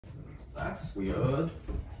That's weird.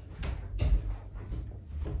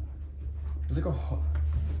 There's like a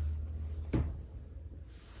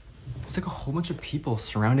whole bunch of people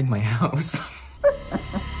surrounding my house.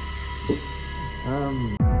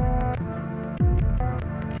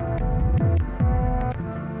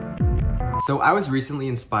 So I was recently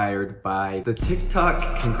inspired by the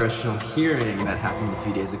TikTok congressional hearing that happened a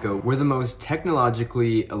few days ago, where the most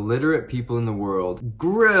technologically illiterate people in the world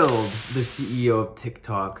grilled the CEO of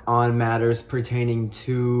TikTok on matters pertaining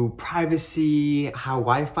to privacy, how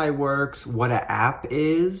Wi-Fi works, what an app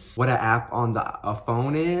is, what an app on a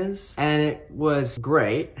phone is, and it was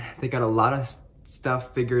great. They got a lot of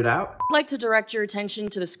stuff figured out. I'd like to direct your attention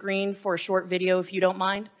to the screen for a short video, if you don't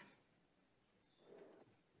mind.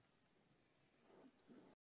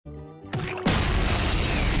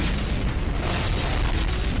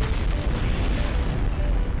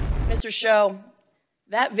 Mr. Show,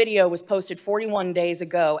 that video was posted 41 days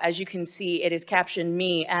ago. As you can see, it is captioned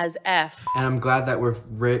me as F. And I'm glad that we're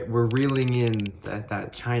reeling in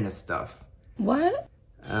that China stuff. What?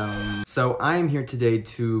 So I'm here today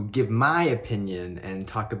to give my opinion and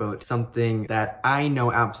talk about something that I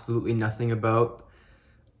know absolutely nothing about.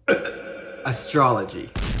 Astrology.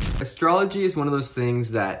 Astrology is one of those things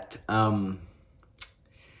that,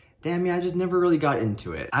 damn yeah, I just never really got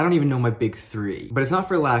into it. I don't even know my big three, but it's not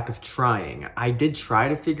for lack of trying. I did try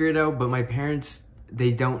to figure it out, but my parents,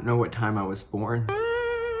 they don't know what time I was born.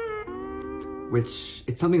 Which,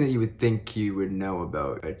 it's something that you would think you would know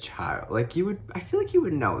about a child. Like I feel like you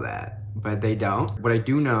would know that, but they don't. What I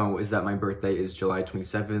do know is that my birthday is July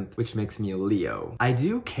 27th, which makes me a Leo. I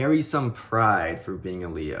do carry some pride for being a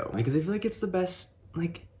Leo, because I feel like it's the best,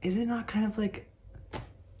 like, is it not kind of like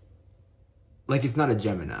it's not a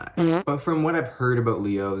Gemini. But from what I've heard about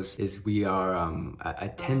Leos is we are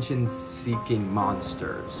attention-seeking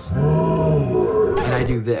monsters. And I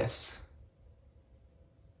do this.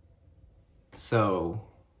 So,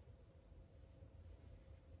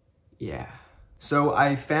 yeah. So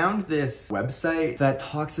I found this website that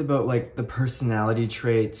talks about like the personality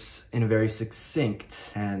traits in a very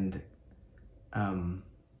succinct and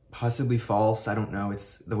possibly false, I don't know.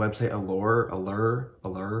 It's the website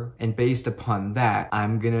Allure. And based upon that,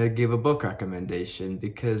 I'm gonna give a book recommendation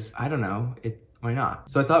because I don't know, why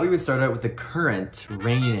not? So I thought we would start out with the current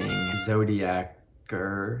reigning zodiac.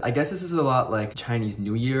 I guess this is a lot like Chinese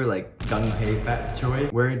New Year, like Gung Pei Fat Choi,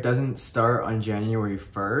 where it doesn't start on January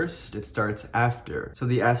 1st, it starts after. So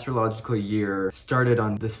the astrological year started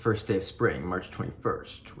on this first day of spring, March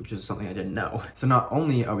 21st, which is something I didn't know. So not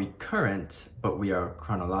only are we current, but we are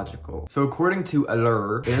chronological. So according to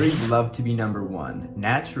Allure, Aries love to be number one.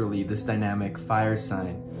 Naturally, this dynamic fire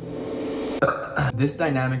sign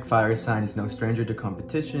is no stranger to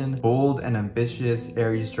competition. Bold and ambitious,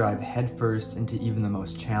 Aries drive headfirst into even the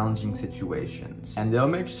most challenging situations. And they'll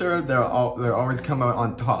make sure they'll always come out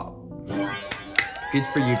on top. Good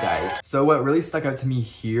for you guys. So what really stuck out to me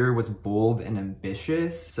here was bold and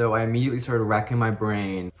ambitious. So I immediately started racking my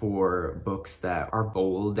brain for books that are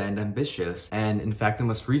bold and ambitious. And in fact, the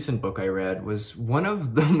most recent book I read was one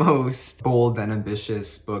of the most bold and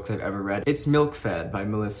ambitious books I've ever read. It's Milk Fed by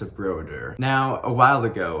Melissa Broder. Now, a while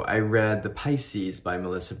ago, I read The Pisces by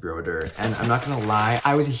Melissa Broder. And I'm not gonna lie,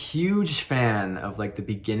 I was a huge fan of like the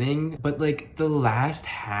beginning, but like the last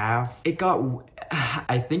half,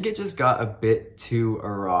 I think it just got a bit too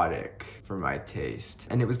erotic for my taste.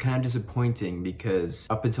 And it was kind of disappointing because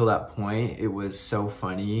up until that point, it was so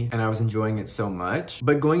funny and I was enjoying it so much.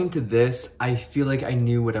 But going into this, I feel like I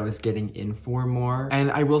knew what I was getting in for more.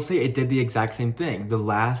 And I will say it did the exact same thing. The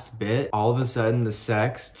last bit, all of a sudden the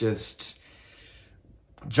sex just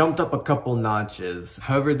jumped up a couple notches.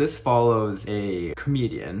 However, this follows a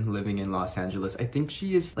comedian living in Los Angeles. I think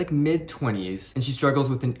she is like mid-20s and she struggles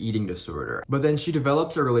with an eating disorder. But then she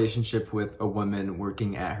develops a relationship with a woman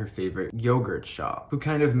working at her favorite yogurt shop who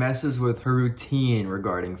kind of messes with her routine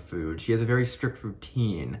regarding food. She has a very strict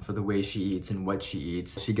routine for the way she eats and what she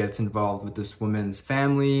eats. She gets involved with this woman's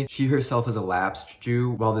family. She herself is a lapsed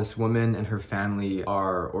Jew while this woman and her family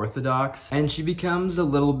are Orthodox. And she becomes a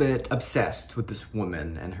little bit obsessed with this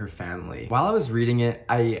woman and her family. While I was reading it,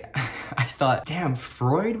 I thought, damn,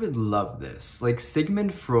 Freud would love this. Like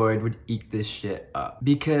Sigmund Freud would eat this shit up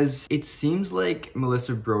because it seems like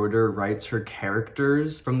Melissa Broder writes her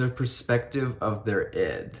characters from the perspective of their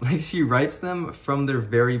id. Like she writes them from their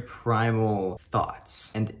very primal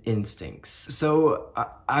thoughts and instincts. So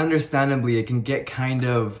understandably, it can get kind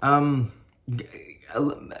of, I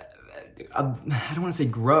don't want to say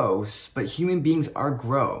gross, but human beings are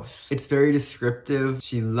gross. It's very descriptive.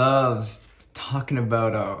 She loves talking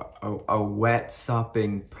about a wet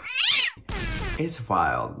sopping It's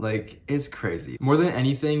wild, like, it's crazy. More than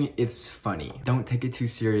anything, it's funny. Don't take it too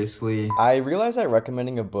seriously. I realize that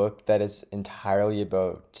recommending a book that is entirely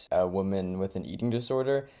about a woman with an eating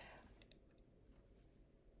disorder,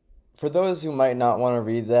 for those who might not want to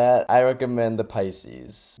read that, I recommend The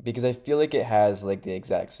Pisces, because I feel like it has like the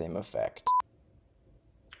exact same effect.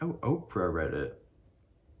 Oh, Oprah read it.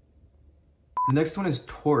 The next one is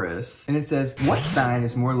Taurus, and it says, what sign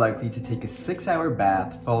is more likely to take a 6-hour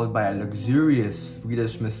bath followed by a luxurious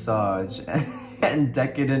Swedish massage and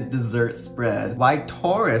decadent dessert spread? Why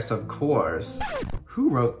Taurus, of course. Who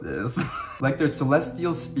wrote this? Like their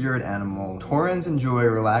celestial spirit animal, Taurans enjoy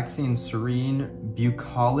relaxing and serene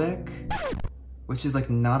bucolic, which is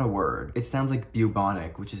like not a word. It sounds like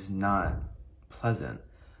bubonic, which is not pleasant.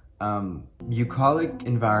 Bucolic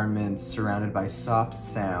environments surrounded by soft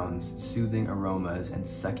sounds, soothing aromas, and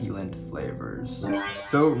succulent flavors.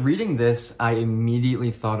 So reading this, I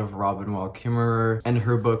immediately thought of Robin Wall Kimmerer and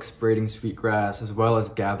her books Braiding Sweetgrass, as well as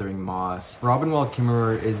Gathering Moss. Robin Wall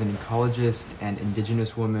Kimmerer is an ecologist and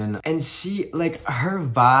indigenous woman, and she, like, her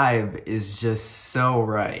vibe is just so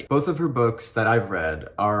right. Both of her books that I've read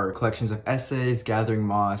are collections of essays. Gathering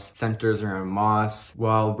Moss centers around moss,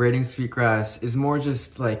 while Braiding Sweetgrass is more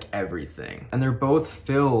just like everything. And they're both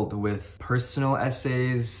filled with personal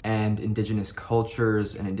essays and indigenous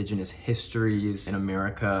cultures and indigenous histories in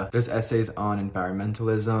America. There's essays on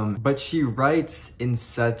environmentalism, but she writes in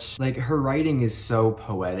such, like, her writing is so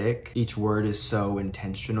poetic. Each word is so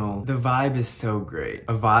intentional. The vibe is so great.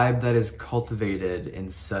 A vibe that is cultivated in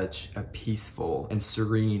such a peaceful and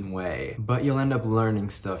serene way, but you'll end up learning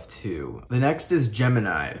stuff too. The next is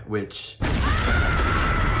Gemini, which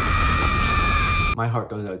my heart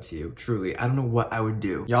goes out to you, truly. I don't know what I would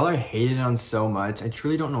do. Y'all are hated on so much. I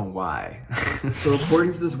truly don't know why. So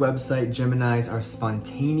according to this website, Geminis are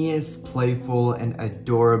spontaneous, playful, and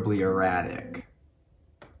adorably erratic.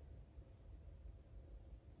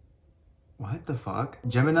 What the fuck?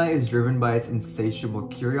 Gemini is driven by its insatiable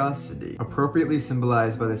curiosity. Appropriately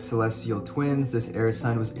symbolized by the celestial twins, this air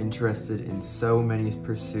sign was interested in so many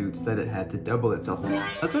pursuits that it had to double itself.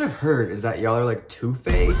 That's what I've heard, is that y'all are like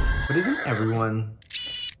two-faced. But isn't everyone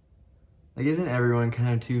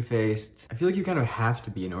kind of two-faced? I feel like you kind of have to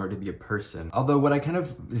be in order to be a person. Although what I kind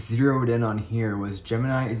of zeroed in on here was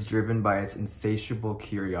Gemini is driven by its insatiable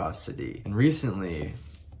curiosity. And recently,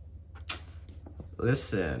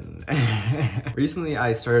 listen, recently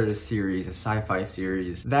I started a series, a sci-fi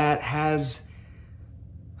series, that has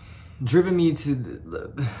driven me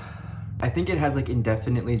to, I think it has like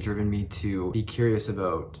indefinitely driven me to be curious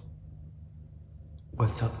about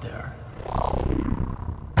what's up there.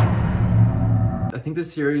 I think the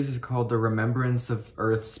series is called The Remembrance of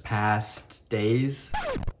Earth's Past Days,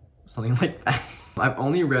 something like that. I've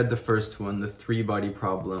only read the first one, The Three-Body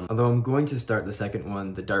Problem, although I'm going to start the second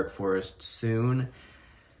one, The Dark Forest, soon.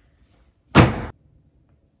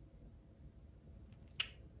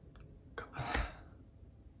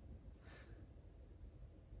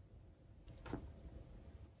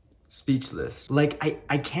 Speechless. Like,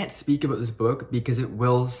 I can't speak about this book because it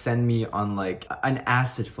will send me on like an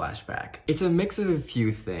acid flashback. It's a mix of a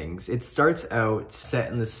few things. It starts out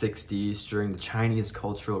set in the 60s during the Chinese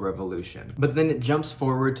Cultural Revolution, but then it jumps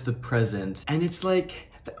forward to the present, and it's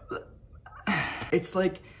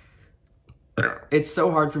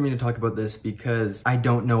so hard for me to talk about this because I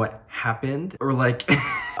don't know what happened, or like,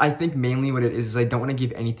 I think mainly what it is I don't want to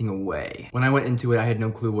give anything away. When I went into it, I had no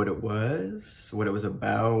clue what it was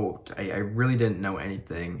about. I really didn't know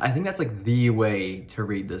anything. I think that's like the way to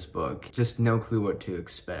read this book. Just no clue what to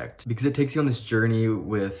expect. Because it takes you on this journey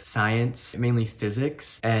with science, mainly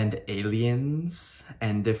physics, and aliens,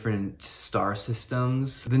 and different star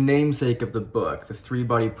systems. The namesake of the book, The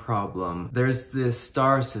Three-Body Problem, there's this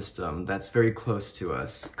star system that's very close to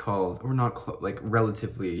us called, or not like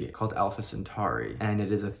relatively, called Alpha Centauri, and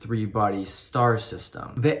it is a three-body star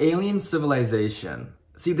system. The alien civilization,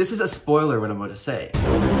 see, this is a spoiler what I'm about to say,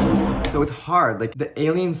 so it's hard. Like, the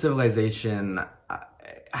alien civilization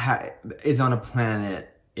is on a planet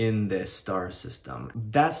in this star system.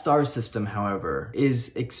 That star system, however,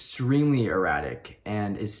 is extremely erratic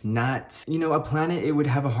and is not, you know, a planet it would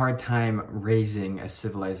have a hard time raising a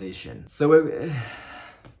civilization. So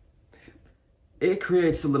it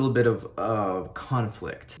creates a little bit of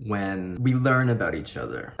conflict when we learn about each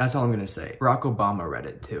other. That's all I'm gonna say. Barack Obama read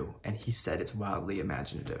it too, and he said it's wildly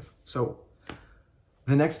imaginative. So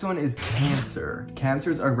The next one is Cancer.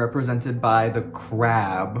 Cancers are represented by the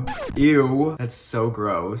crab. Ew, that's so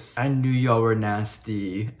gross. I knew y'all were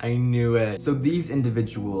nasty. I knew it. So these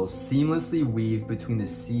individuals seamlessly weave between the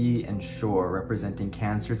sea and shore, representing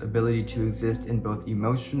Cancer's ability to exist in both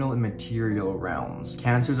emotional and material realms.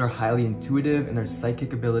 Cancers are highly intuitive and their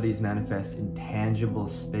psychic abilities manifest in tangible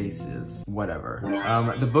spaces. Whatever.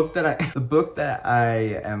 The book that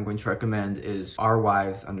I am going to recommend is Our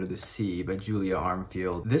Wives Under the Sea by Julia Armfield.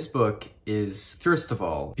 This book is, first of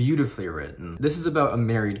all, beautifully written. This is about a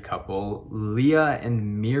married couple, Leah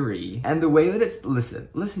and Miri, and the way that it's, listen,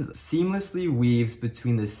 seamlessly weaves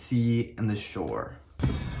between the sea and the shore.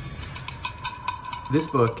 This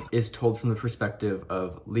book is told from the perspective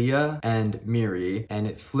of Leah and Miri, and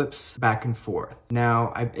it flips back and forth.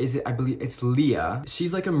 Now, I believe it's Leah.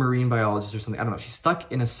 She's like a marine biologist or something. I don't know. She's stuck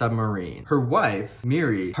in a submarine. Her wife,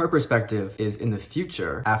 Miri, her perspective is in the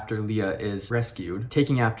future after Leah is rescued,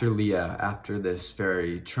 taking after Leah after this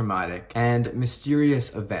very traumatic and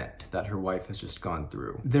mysterious event that her wife has just gone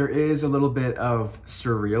through. There is a little bit of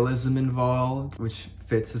surrealism involved, which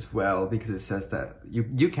fits as well because it says that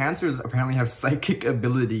you Cancers apparently have psychic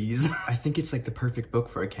abilities. I think it's like the perfect book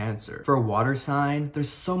for a Cancer. For a water sign, there's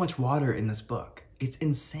so much water in this book. It's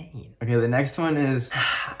insane. Okay, the next one is,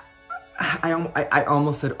 I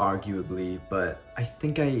almost said arguably, but I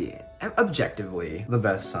think objectively, the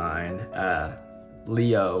best sign,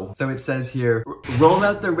 Leo. So it says here, roll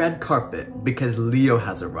out the red carpet because Leo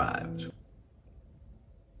has arrived.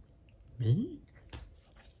 Me?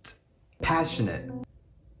 Passionate,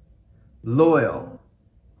 loyal,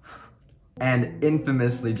 and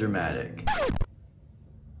infamously dramatic.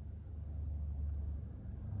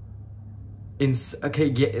 In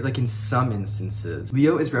some instances,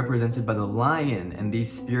 Leo is represented by the lion, and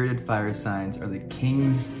these spirited fire signs are the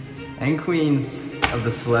kings and queens of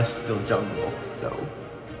the celestial jungle. So,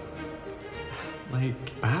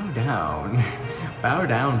 like, bow down,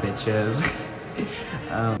 bitches.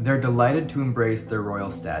 They're delighted to embrace their royal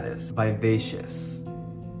status, vivacious,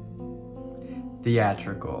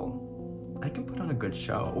 theatrical, I can put on a good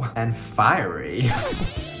show, and fiery.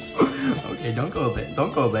 Okay, don't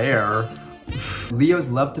go there. Leos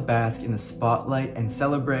love to bask in the spotlight and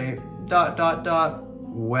celebrate ...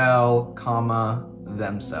 well, comma,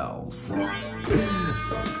 themselves.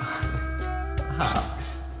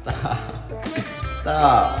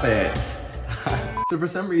 Stop it. So for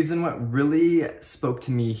some reason, what really spoke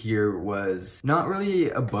to me here was not really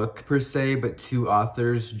a book per se, but two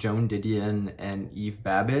authors, Joan Didion and Eve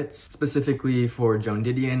Babbitt. Specifically for Joan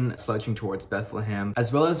Didion, Slouching Towards Bethlehem,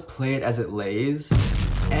 as well as Play It As It Lays.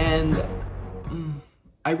 And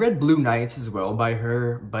I read Blue Nights as well by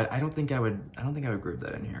her, but I don't think I would group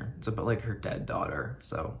that in here. It's about like her dead daughter,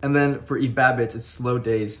 so. And then for Eve Babbitt, it's Slow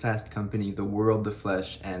Days, Fast Company, The World, The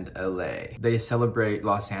Flesh, and LA. They celebrate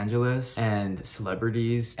Los Angeles and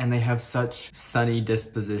celebrities, and they have such sunny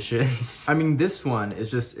dispositions. I mean, this one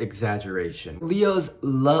is just exaggeration. Leos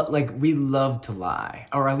we love to lie,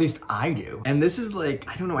 or at least I do. And this is like,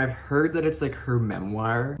 I don't know, I've heard that it's like her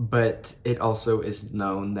memoir, but it also is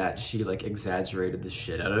known that she like exaggerated the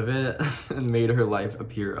shit out of it and made her life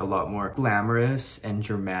appear a lot more glamorous and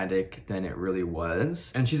dramatic than it really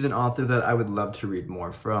was. And she's an author that I would love to read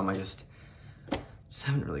more from. I just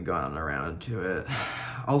haven't really gone around to it.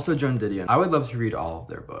 Also Joan Didion. I would love to read all of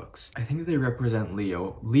their books. I think that they represent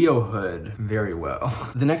Leohood very well.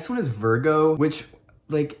 The next one is Virgo, which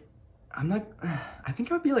like, I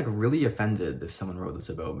think I would be like really offended if someone wrote this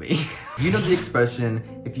about me. You know the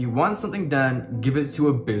expression, if you want something done, give it to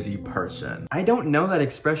a busy person. I don't know that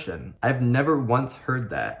expression. I've never once heard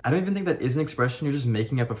that. I don't even think that is an expression. You're just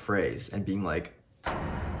making up a phrase and being like,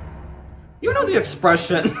 you know the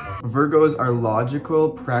expression. Virgos are logical,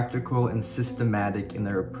 practical, and systematic in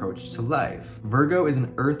their approach to life. Virgo is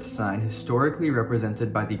an earth sign historically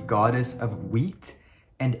represented by the goddess of wheat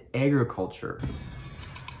and agriculture.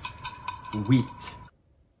 Wheat.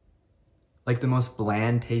 Like the most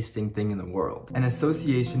bland tasting thing in the world. An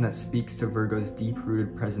association that speaks to Virgo's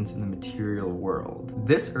deep-rooted presence in the material world.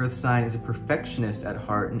 This earth sign is a perfectionist at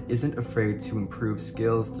heart and isn't afraid to improve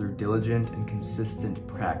skills through diligent and consistent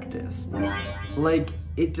practice. Like,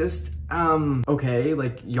 it just, okay,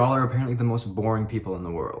 like y'all are apparently the most boring people in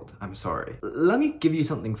the world. I'm sorry. Let me give you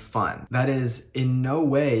something fun that is in no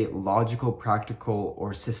way logical, practical,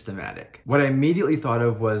 or systematic. What I immediately thought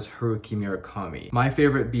of was Haruki Murakami. My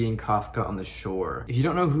favorite being Kafka on the Shore. If you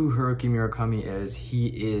don't know who Haruki Murakami is, he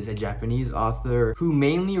is a Japanese author who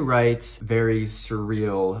mainly writes very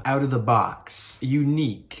surreal, out of the box,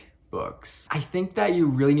 unique, books. I think that you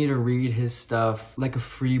really need to read his stuff like a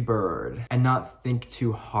free bird and not think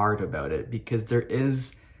too hard about it, because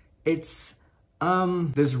there's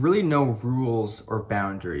really no rules or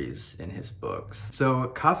boundaries in his books.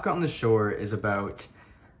 So Kafka on the Shore is about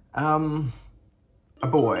a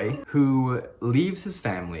boy who leaves his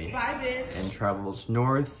family and travels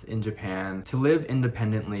north in Japan to live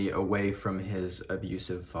independently away from his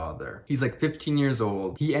abusive father. He's like 15 years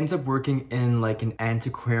old. He ends up working in like an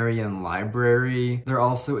antiquarian library. There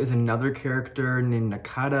also is another character named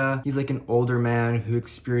Nakata. He's like an older man who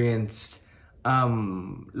experienced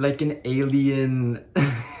like an alien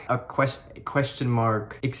a question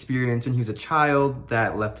mark experience when he was a child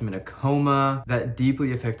that left him in a coma that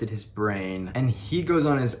deeply affected his brain, and he goes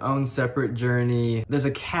on his own separate journey. There's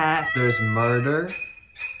a cat, there's murder,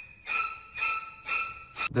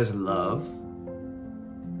 there's love,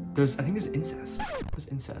 I think there's incest. There's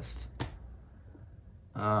incest.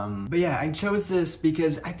 But yeah, I chose this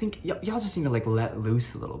because I think y'all just need to like let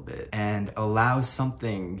loose a little bit and allow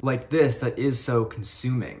something like this that is so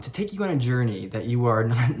consuming to take you on a journey that you are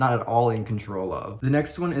not at all in control of. The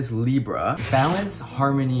next one is Libra. Balance,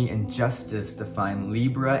 harmony, and justice define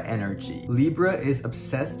Libra energy. Libra is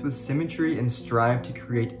obsessed with symmetry and strive to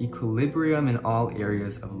create equilibrium in all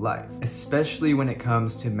areas of life, especially when it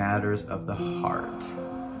comes to matters of the heart.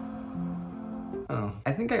 Oh,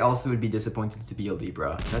 I think I also would be disappointed to be a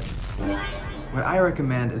Libra. What I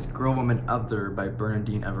recommend is Girl, Woman, Other by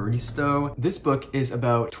Bernardine Evaristo. This book is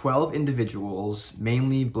about 12 individuals,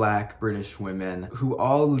 mainly Black British women, who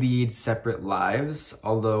all lead separate lives,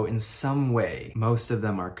 although in some way, most of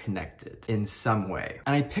them are connected in some way.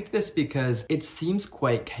 And I picked this because it seems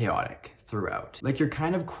quite chaotic throughout. Like, you're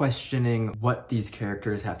kind of questioning what these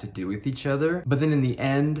characters have to do with each other, but then in the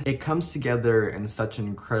end, it comes together in such an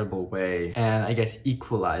incredible way and I guess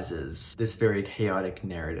equalizes this very chaotic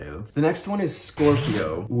narrative. The next one is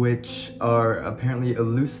Scorpio, which are apparently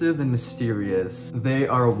elusive and mysterious. They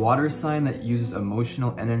are a water sign that uses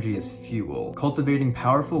emotional energy as fuel, cultivating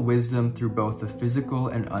powerful wisdom through both the physical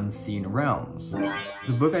and unseen realms.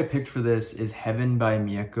 The book I picked for this is Heaven by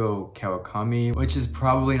Miyako Kawakami, which is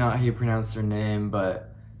probably not how you pronounce her name, but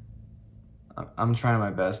I'm trying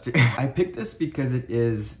my best. I picked this because it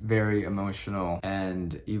is very emotional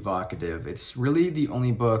and evocative. It's really the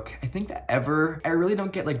only book I think that I really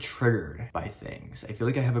don't get like triggered by things. I feel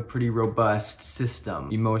like I have a pretty robust system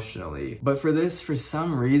emotionally. But for this, for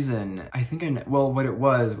some reason, I think what it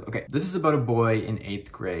was, okay, this is about a boy in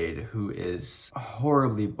 8th grade who is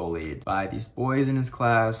horribly bullied by these boys in his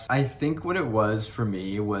class. I think what it was for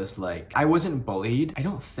me was like, I wasn't bullied. I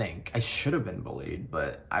don't think. I should have been bullied,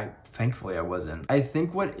 but thankfully I wasn't. I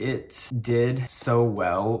think what it did so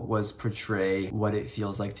well was portray what it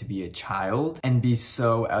feels like to be a child and be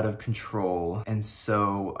so out of control and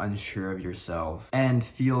so unsure of yourself and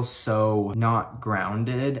feel so not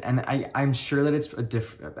grounded. And I'm sure that it's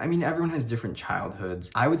everyone has different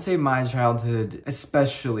childhoods. I would say my childhood,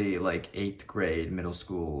 especially like 8th grade, middle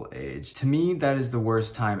school age, to me, that is the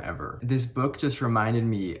worst time ever. This book just reminded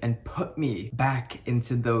me and put me back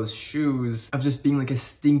into those shoes of just being like a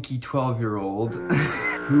stinky 12-year-old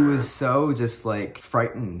who was so just like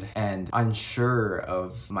frightened and unsure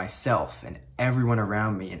of myself and everyone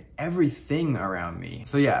around me and everything around me.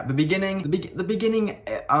 So yeah, the beginning,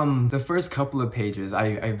 the first couple of pages,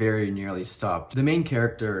 I very nearly stopped. The main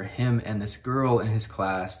character, him and this girl in his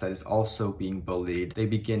class that is also being bullied, they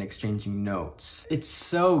begin exchanging notes. It's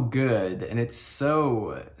so good and it's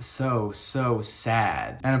so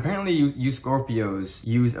sad. And apparently you Scorpios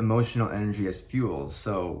use emotional energy as fuel,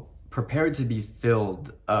 so prepare to be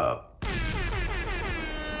filled up.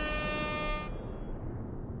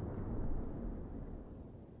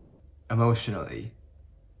 Emotionally.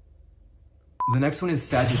 The next one is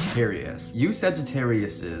Sagittarius. You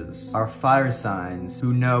Sagittariuses are fire signs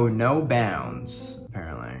who know no bounds,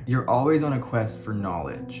 apparently. You're always on a quest for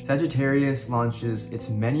knowledge. Sagittarius launches its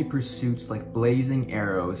many pursuits like blazing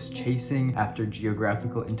arrows, chasing after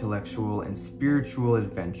geographical, intellectual, and spiritual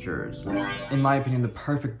adventures. In my opinion, the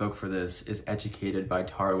perfect book for this is Educated by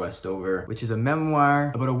Tara Westover, which is a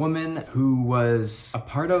memoir about a woman who was a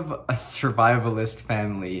part of a survivalist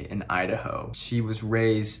family in Idaho. She was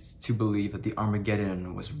raised to believe that the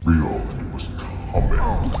Armageddon was real and it was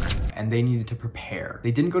coming. And they needed to prepare.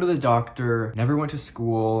 They didn't go to the doctor, never went to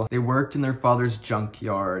school, school. They worked in their father's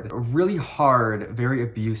junkyard. A really hard, very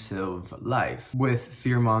abusive life with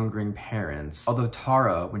fear-mongering parents. Although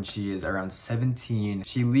Tara, when she is around 17,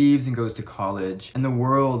 she leaves and goes to college, and the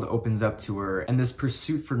world opens up to her, and this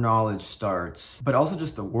pursuit for knowledge starts, but also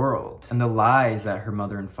just the world. And the lies that her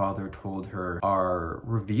mother and father told her are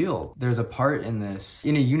revealed. There's a part in this,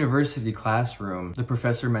 in a university classroom, the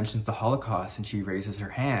professor mentions the Holocaust, and she raises her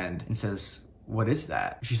hand and says, "What is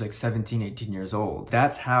that?" She's like 17, 18 years old.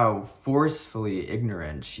 That's how forcefully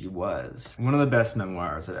ignorant she was. One of the best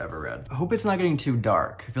memoirs I've ever read. I hope it's not getting too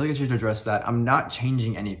dark. I feel like I should address that. I'm not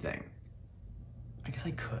changing anything. I guess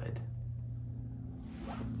I could.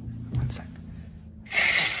 One sec.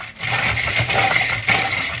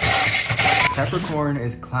 Capricorn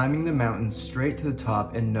is climbing the mountain straight to the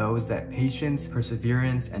top and knows that patience,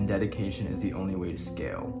 perseverance, and dedication is the only way to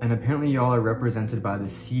scale. And apparently y'all are represented by the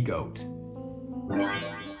sea goat.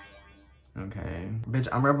 Okay. Bitch,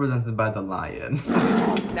 I'm represented by the lion.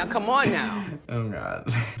 Now come on now. Oh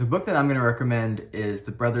god. The book that I'm gonna recommend is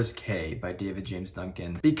The Brothers K by David James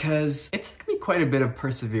Duncan, because it took me quite a bit of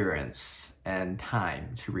perseverance and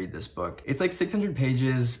time to read this book. It's like 600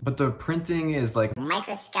 pages, but the printing is like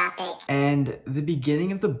microscopic. And the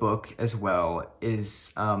beginning of the book as well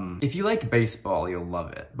is, if you like baseball, you'll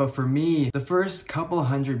love it. But for me, the first couple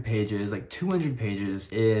hundred pages, like 200 pages,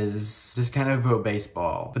 is just kind of about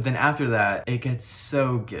baseball. But then after that, it gets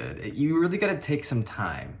so good. You really gotta take some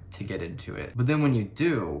time to get into it. But then when you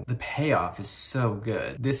do, the payoff is so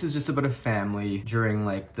good. This is just about a family during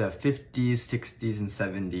like the 50s, 60s, and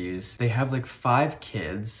 70s. They have like 5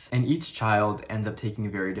 kids, and each child ends up taking a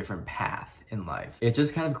very different path in life. It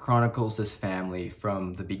just kind of chronicles this family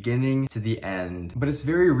from the beginning to the end, but it's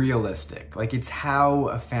very realistic. Like, it's how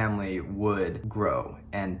a family would grow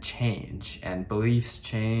and change, and beliefs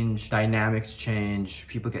change, dynamics change,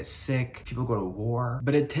 people get sick, people go to war.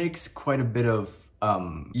 But it takes quite a bit of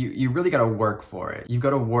you really gotta work for it. You've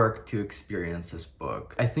gotta work to experience this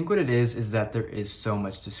book. I think what it is that there is so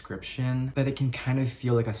much description that it can kind of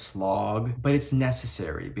feel like a slog, but it's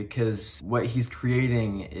necessary because what he's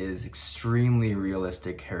creating is extremely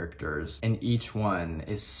realistic characters, and each one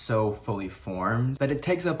is so fully formed that it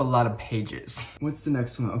takes up a lot of pages. What's the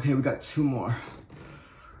next one? Okay, we got 2 more.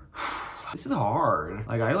 This is hard.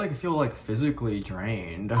 Like, I feel physically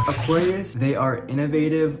drained. Aquarius, they are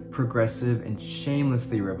innovative, progressive, and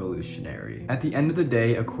shamelessly revolutionary. At the end of the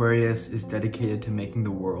day, Aquarius is dedicated to making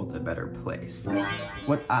the world a better place.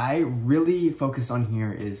 What I really focused on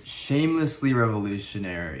here is shamelessly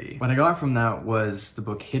revolutionary. What I got from that was the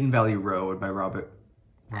book Hidden Valley Road by Robert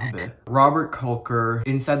Kolker,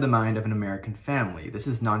 Inside the Mind of an American Family. This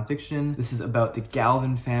is nonfiction. This is about the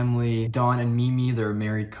Galvin family. Dawn and Mimi, they're a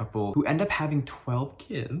married couple who end up having 12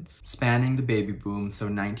 kids, spanning the baby boom, so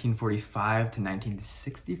 1945 to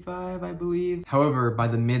 1965, I believe. However, by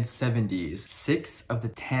the mid-70s, 6 of the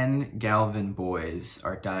 10 Galvin boys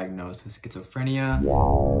are diagnosed with schizophrenia.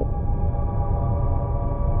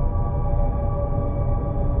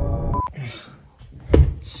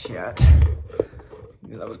 Shit.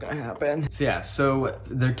 That was gonna happen. So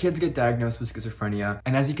their kids get diagnosed with schizophrenia,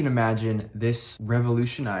 and as you can imagine, this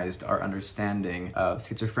revolutionized our understanding of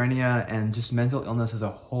schizophrenia and just mental illness as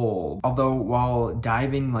a whole. Although while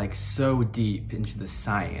diving so deep into the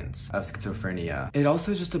science of schizophrenia, it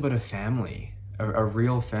also is just about a family, a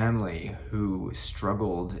real family who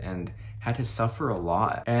struggled and had to suffer a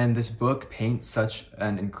lot. And this book paints such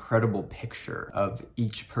an incredible picture of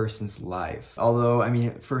each person's life. Although, I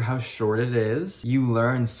mean, for how short it is, you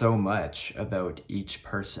learn so much about each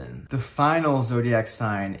person. The final zodiac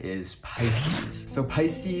sign is Pisces. So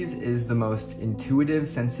Pisces is the most intuitive,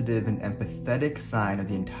 sensitive, and empathetic sign of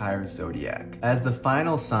the entire zodiac. As the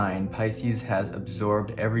final sign, Pisces has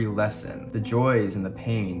absorbed every lesson, the joys and the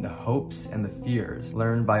pain, the hopes and the fears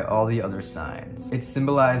learned by all the other signs. It's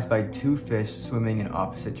symbolized by 2 fish swimming in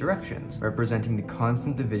opposite directions, representing the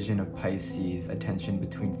constant division of Pisces' attention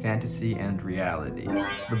between fantasy and reality.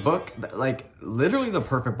 The book, literally the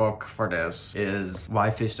perfect book for this, is Why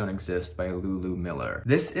Fish Don't Exist by Lulu Miller.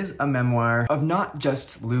 This is a memoir of not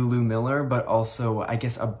just Lulu Miller, but also, I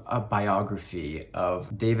guess, a biography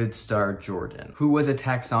of David Starr Jordan, who was a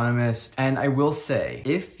taxonomist. And I will say,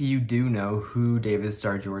 if you do know who David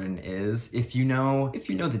Starr Jordan is, if you know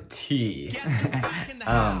the tea,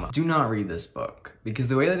 do not not read this book because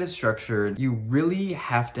the way that it's structured, you really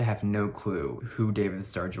have to have no clue who David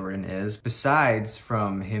Starr Jordan is, besides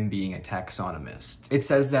from him being a taxonomist. It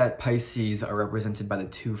says that Pisces are represented by the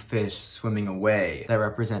two fish swimming away that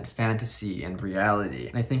represent fantasy and reality.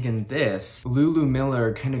 And I think in this, Lulu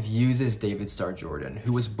Miller kind of uses David Starr Jordan,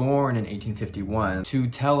 who was born in 1851, to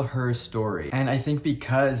tell her story. And I think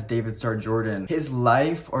because David Starr Jordan, his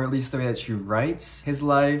life, or at least the way that she writes his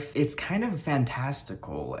life, it's kind of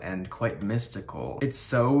fantastical and quite mystical. It's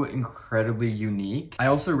so incredibly unique. I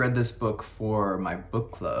also read this book for my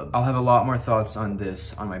book club. I'll have a lot more thoughts on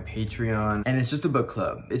this on my Patreon. And it's just a book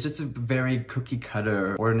club. It's just a very cookie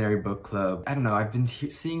cutter, ordinary book club. I don't know, I've been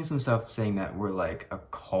seeing some stuff saying that we're like a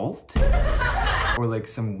cult or like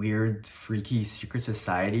some weird freaky secret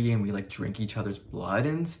society and we like drink each other's blood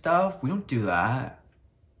and stuff. We don't do that.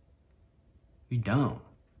 We don't.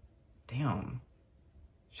 Damn.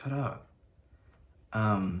 Shut up.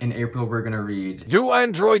 In April, we're gonna read Do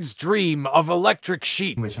Androids Dream of Electric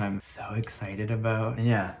Sheep? Which I'm so excited about. And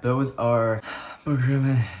yeah, those are book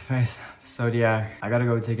advice, Zodiac. I gotta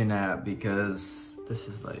go take a nap because this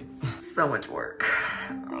is like so much work.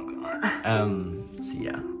 Oh god. See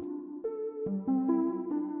ya.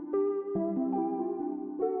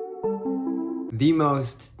 The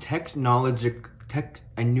most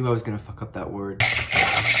I knew I was gonna fuck up that word.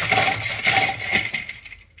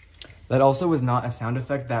 That also was not a sound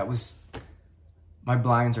effect, that was, my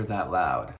blinds are that loud.